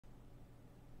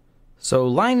So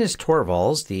Linus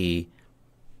Torvalds, the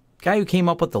guy who came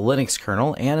up with the Linux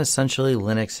kernel, and essentially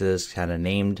Linux is kind of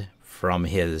named from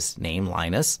his name,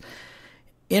 Linus.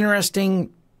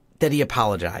 Interesting that he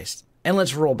apologized. And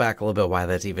let's roll back a little bit why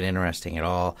that's even interesting at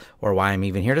all, or why I'm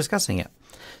even here discussing it.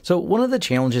 So one of the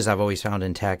challenges I've always found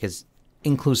in tech is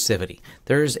inclusivity.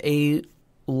 There's a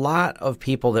lot of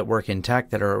people that work in tech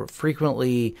that are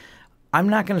frequently, I'm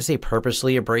not going to say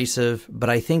purposely abrasive, but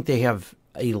I think they have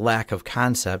a lack of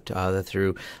concept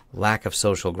through lack of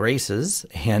social graces,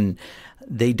 and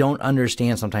they don't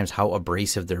understand sometimes how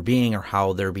abrasive they're being or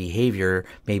how their behavior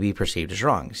may be perceived as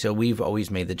wrong. So we've always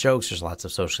made the jokes. There's lots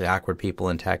of socially awkward people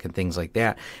in tech and things like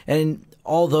that. And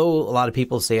although a lot of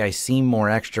people say I seem more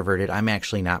extroverted, I'm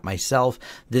actually not myself.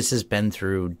 This has been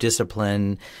through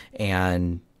discipline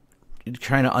and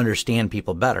trying to understand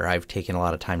people better. I've taken a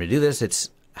lot of time to do this. It's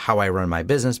how I run my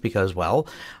business because, well,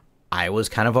 I was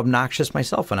kind of obnoxious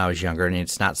myself when I was younger, and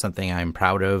it's not something I'm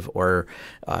proud of or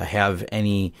have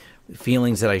any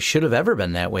feelings that I should have ever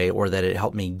been that way or that it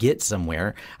helped me get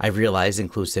somewhere. I've realized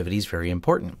inclusivity is very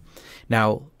important.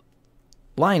 Now,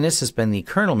 Linus has been the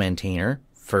kernel maintainer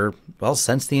for, well,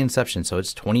 since the inception. So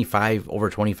it's over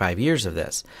 25 years of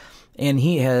this. And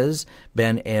he has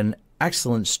been an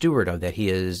excellent steward of that. He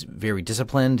is very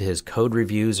disciplined. His code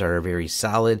reviews are very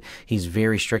solid. He's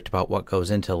very strict about what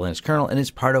goes into Linux kernel, and it's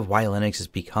part of why Linux has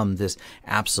become this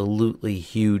absolutely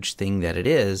huge thing that it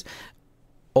is.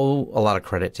 Oh, a lot of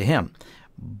credit to him.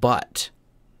 But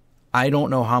I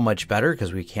don't know how much better,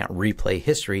 because we can't replay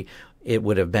history, it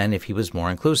would have been if he was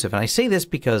more inclusive. And I say this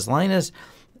because Linus,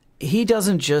 he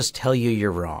doesn't just tell you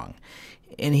you're wrong.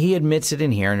 And he admits it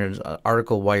in here, and there's an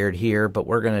article wired here, but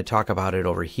we're going to talk about it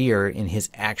over here in his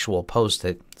actual post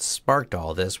that sparked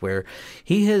all this, where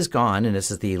he has gone, and this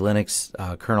is the Linux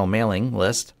kernel mailing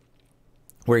list,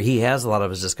 where he has a lot of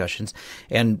his discussions.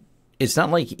 And it's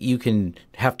not like you can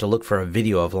have to look for a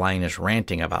video of Linus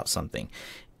ranting about something.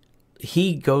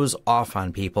 He goes off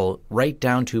on people right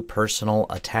down to personal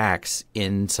attacks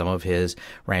in some of his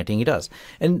ranting he does.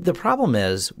 And the problem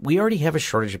is we already have a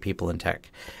shortage of people in tech.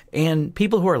 And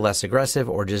people who are less aggressive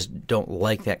or just don't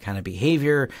like that kind of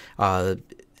behavior are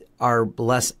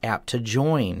less apt to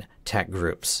join tech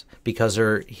groups because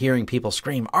they're hearing people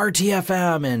scream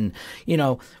RTFM and,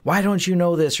 why don't you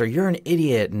know this, or you're an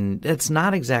idiot, and it's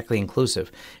not exactly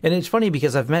inclusive. And it's funny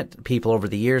because I've met people over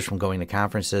the years from going to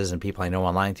conferences and people I know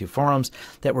online through forums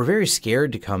that were very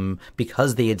scared to come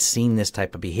because they had seen this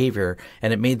type of behavior,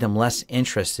 and it made them less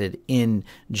interested in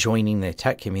joining the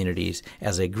tech communities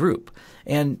as a group.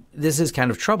 And this is kind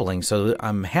of troubling. So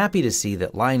I'm happy to see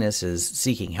that Linus is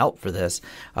seeking help for this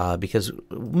because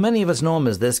many of us know him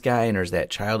as this guy, and there's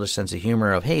that childish sense of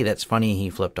humor of, hey, that's funny, he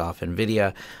flipped off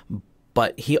NVIDIA.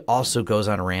 But he also goes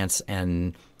on rants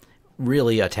and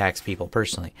really attacks people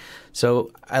personally.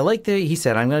 So I like that he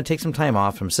said, I'm going to take some time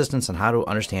off from assistance on how to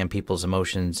understand people's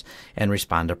emotions and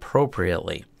respond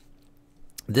appropriately.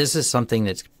 This is something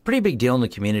that's a pretty big deal in the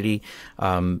community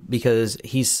because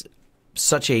he's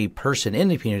such a person in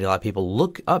the community. A lot of people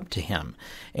look up to him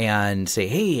and say,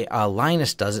 hey,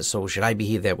 Linus does it, so should I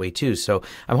behave that way too? So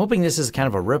I'm hoping this is kind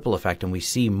of a ripple effect and we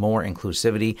see more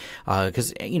inclusivity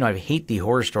because, I hate the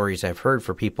horror stories I've heard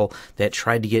for people that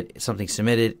tried to get something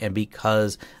submitted, and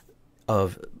because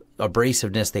of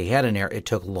abrasiveness they had in there, it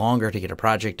took longer to get a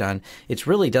project done. It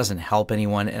really doesn't help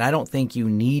anyone, and I don't think you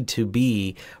need to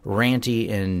be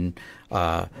ranty and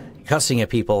cussing at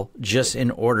people just in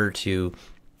order to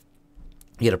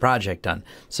get a project done.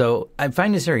 So I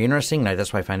find this very interesting, and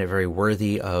that's why I find it very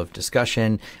worthy of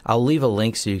discussion. I'll leave a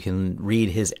link so you can read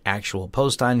his actual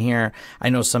post on here. I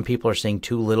know some people are saying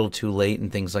too little, too late,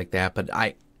 and things like that, but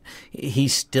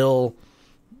he's still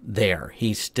there.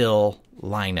 He's still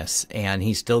Linus, and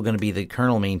he's still going to be the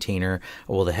kernel maintainer,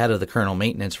 the head of the kernel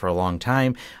maintenance for a long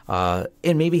time. And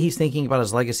maybe he's thinking about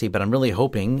his legacy, but I'm really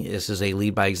hoping this is a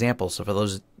lead by example. So for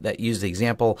those that use the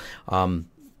example,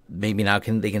 maybe now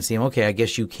they can see him, okay, I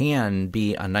guess you can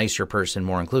be a nicer person,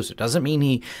 more inclusive. Doesn't mean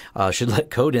he should let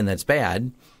code in that's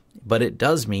bad, but it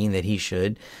does mean that he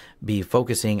should be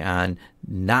focusing on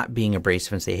not being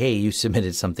abrasive and say, hey, you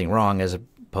submitted something wrong, as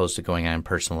opposed to going on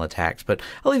personal attacks. But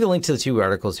I'll leave a link to the two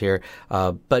articles here.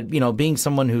 But being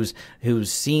someone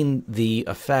who's seen the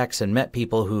effects and met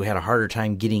people who had a harder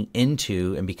time getting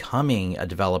into and becoming a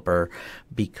developer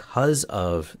because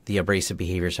of the abrasive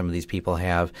behavior some of these people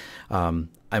have,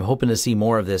 I'm hoping to see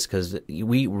more of this because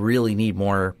we really need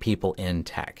more people in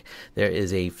tech. There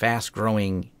is a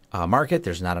fast-growing market.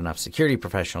 There's not enough security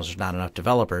professionals. There's not enough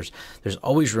developers. There's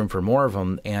always room for more of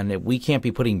them, and we can't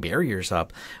be putting barriers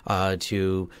up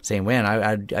to saying, man,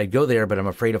 I'd go there, but I'm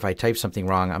afraid if I type something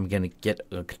wrong, I'm going to get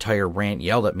an entire rant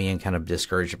yelled at me and kind of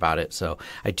discouraged about it. So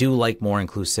I do like more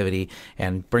inclusivity,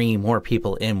 and bringing more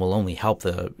people in will only help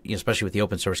especially with the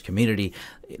open source community,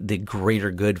 the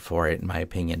greater good for it, in my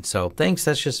opinion. So thanks.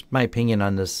 That's just my opinion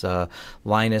on this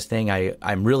Linus thing.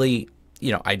 I'm really,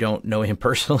 I don't know him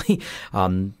personally,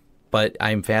 but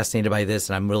I'm fascinated by this,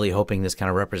 and I'm really hoping this kind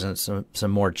of represents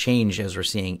some more change as we're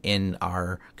seeing in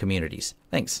our communities.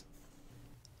 Thanks.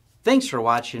 Thanks for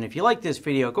watching. If you like this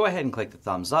video, go ahead and click the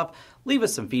thumbs up. Leave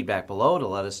us some feedback below to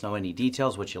let us know any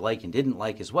details, what you like and didn't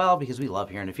like as well, because we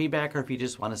love hearing the feedback. Or if you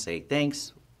just want to say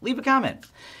thanks, leave a comment.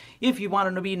 If you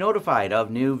want to be notified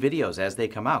of new videos as they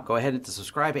come out, go ahead and hit the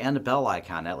subscribe and the bell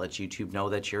icon. That lets YouTube know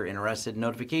that you're interested in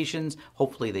notifications.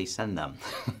 Hopefully they send them,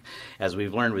 as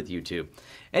we've learned with YouTube.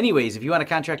 Anyways, if you want to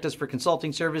contract us for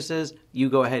consulting services, you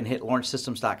go ahead and hit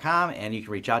lawrencesystems.com, and you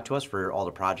can reach out to us for all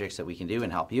the projects that we can do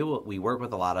and help you. We work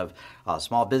with a lot of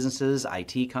small businesses,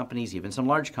 IT companies, even some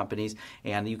large companies,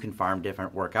 and you can farm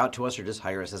different work out to us or just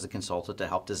hire us as a consultant to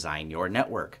help design your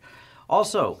network.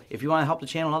 Also, if you want to help the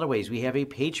channel in other ways, we have a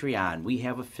Patreon. We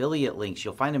have affiliate links.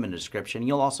 You'll find them in the description.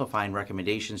 You'll also find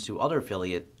recommendations to other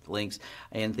affiliate links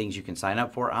and things you can sign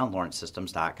up for on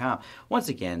lawrencesystems.com. Once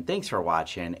again, thanks for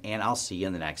watching, and I'll see you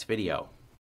in the next video.